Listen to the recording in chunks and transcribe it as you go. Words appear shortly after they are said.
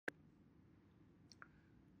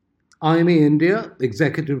IMA India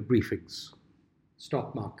Executive Briefings.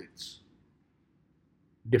 Stock Markets.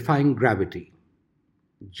 Defying Gravity.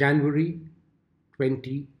 January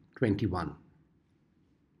 2021.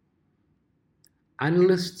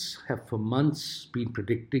 Analysts have for months been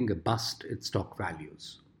predicting a bust in stock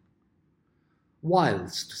values.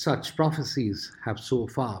 Whilst such prophecies have so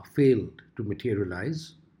far failed to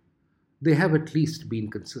materialize, they have at least been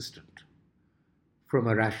consistent. From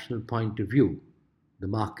a rational point of view, the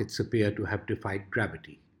markets appear to have defied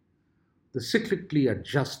gravity. The cyclically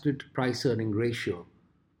adjusted price-earning ratio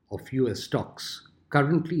of US stocks,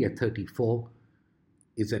 currently at 34,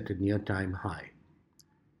 is at a near-time high.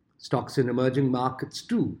 Stocks in emerging markets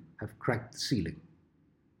too have cracked the ceiling.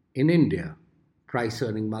 In India,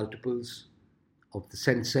 price-earning multiples of the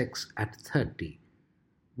Sensex at 30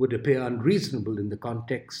 would appear unreasonable in the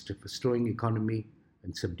context of a slowing economy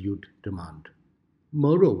and subdued demand.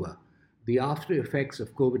 Moreover, the after effects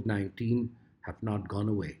of COVID-19 have not gone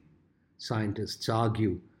away. Scientists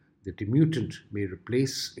argue that a mutant may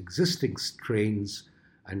replace existing strains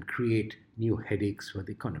and create new headaches for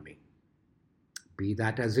the economy. Be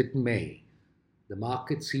that as it may, the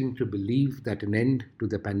markets seem to believe that an end to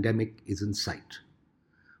the pandemic is in sight.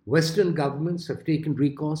 Western governments have taken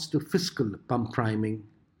recourse to fiscal pump priming,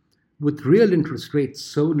 with real interest rates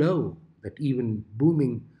so low that even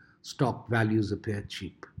booming stock values appear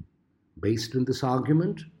cheap. Based on this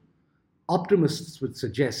argument, optimists would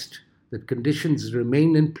suggest that conditions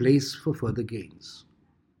remain in place for further gains.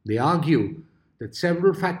 They argue that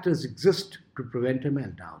several factors exist to prevent a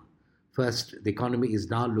meltdown. First, the economy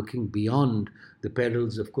is now looking beyond the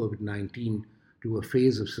perils of COVID-19 to a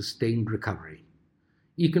phase of sustained recovery.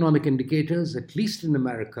 Economic indicators, at least in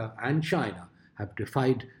America and China, have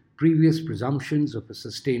defied previous presumptions of a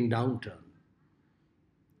sustained downturn.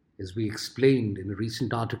 As we explained in a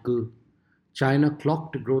recent article, China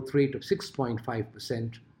clocked a growth rate of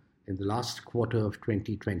 6.5% in the last quarter of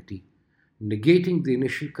 2020, negating the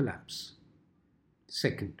initial collapse.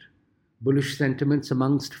 Second, bullish sentiments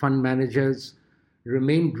amongst fund managers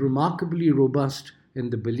remained remarkably robust in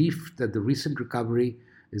the belief that the recent recovery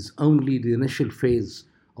is only the initial phase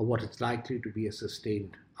of what is likely to be a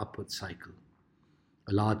sustained upward cycle.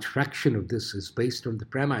 A large fraction of this is based on the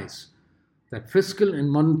premise that fiscal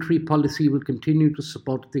and monetary policy will continue to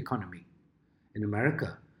support the economy. In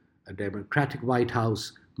America, a Democratic White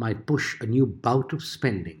House might push a new bout of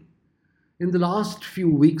spending. In the last few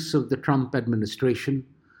weeks of the Trump administration,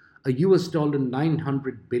 a US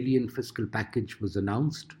 $900 billion fiscal package was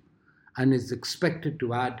announced and is expected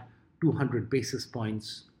to add 200 basis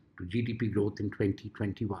points to GDP growth in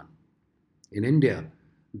 2021. In India,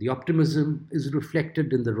 the optimism is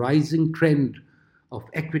reflected in the rising trend of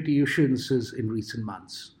equity issuances in recent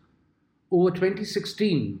months. Over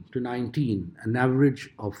 2016 to 19, an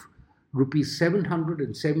average of rupees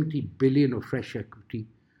 770 billion of fresh equity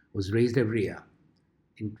was raised every year.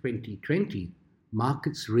 In 2020,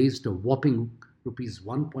 markets raised a whopping rupees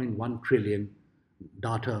 1.1 trillion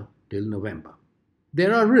data till November.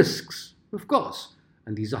 There are risks, of course,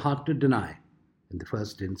 and these are hard to deny. In the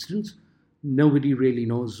first instance, nobody really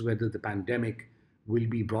knows whether the pandemic will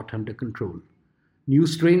be brought under control. New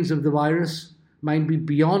strains of the virus might be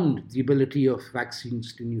beyond the ability of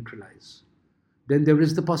vaccines to neutralize. Then there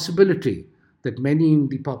is the possibility that many in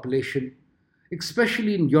the population,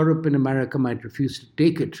 especially in Europe and America, might refuse to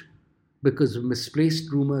take it because of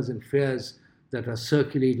misplaced rumors and fears that are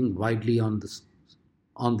circulating widely on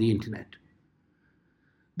the internet.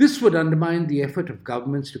 This would undermine the effort of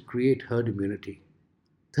governments to create herd immunity.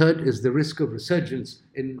 Third is the risk of resurgence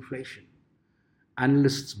in inflation.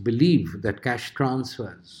 Analysts believe that cash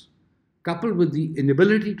transfers, coupled with the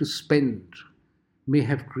inability to spend, may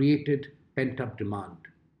have created pent-up demand.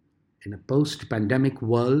 In a post-pandemic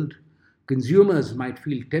world, consumers might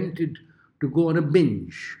feel tempted to go on a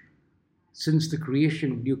binge. Since the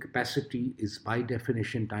creation of new capacity is by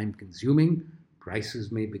definition time-consuming,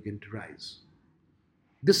 prices may begin to rise.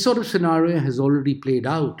 This sort of scenario has already played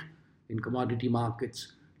out in commodity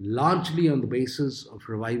markets, largely on the basis of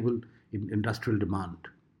revival in industrial demand.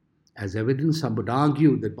 As evidence, some would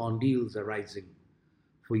argue that bond yields are rising.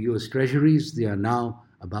 For US Treasuries, they are now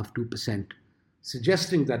above 2%,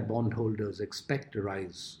 suggesting that bondholders expect a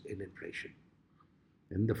rise in inflation.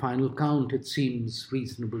 In the final count, it seems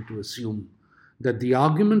reasonable to assume that the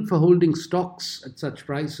argument for holding stocks at such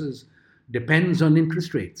prices depends on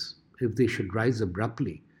interest rates. If they should rise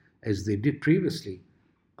abruptly, as they did previously,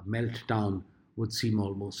 a meltdown would seem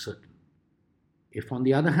almost certain. If, on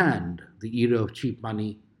the other hand, the era of cheap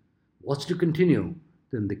money was to continue,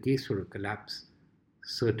 then the case for a collapse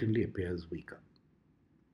certainly appears weaker.